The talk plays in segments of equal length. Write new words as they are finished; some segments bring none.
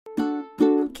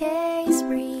case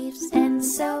briefs, and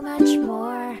so much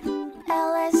more.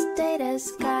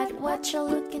 LSData's got what you're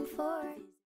looking for.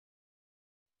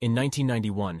 In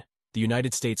 1991, the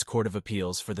United States Court of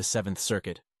Appeals for the Seventh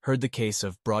Circuit heard the case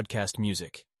of Broadcast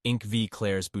Music, Inc. v.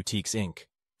 Claire's Boutiques, Inc.,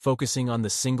 focusing on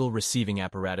the single receiving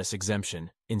apparatus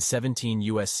exemption in 17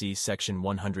 U.S.C. Section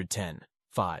 110(5).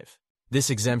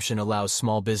 This exemption allows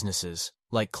small businesses,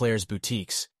 like Claire's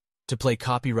Boutiques, to play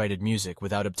copyrighted music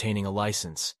without obtaining a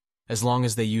license, as long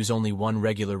as they use only one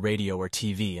regular radio or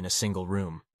TV in a single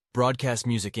room. Broadcast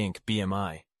Music, Inc.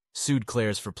 (BMI) sued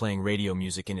Claire's for playing radio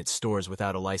music in its stores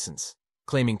without a license,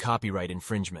 claiming copyright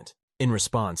infringement. In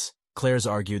response, Claire's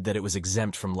argued that it was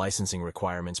exempt from licensing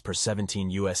requirements per 17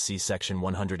 U.S.C. Section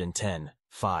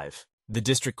 110(5). The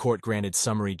district court granted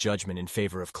summary judgment in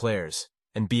favor of Claire's,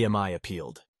 and BMI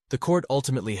appealed. The court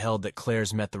ultimately held that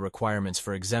Claire's met the requirements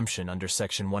for exemption under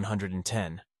Section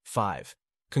 110(5),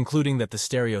 concluding that the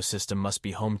stereo system must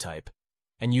be home type,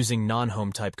 and using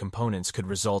non-home type components could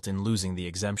result in losing the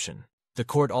exemption. The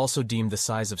court also deemed the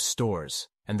size of stores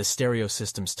and the stereo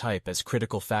system's type as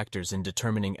critical factors in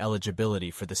determining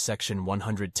eligibility for the Section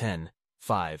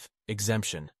 110(5)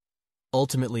 exemption,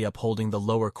 ultimately upholding the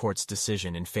lower court's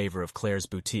decision in favor of Claire's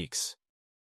Boutiques.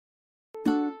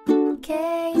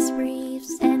 Case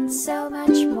briefs, and so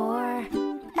much more.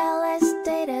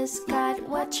 LSData's got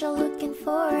what you're looking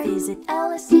for. Visit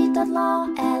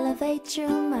LSD.law, elevate your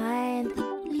mind.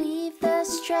 Leave the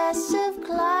stress of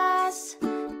class.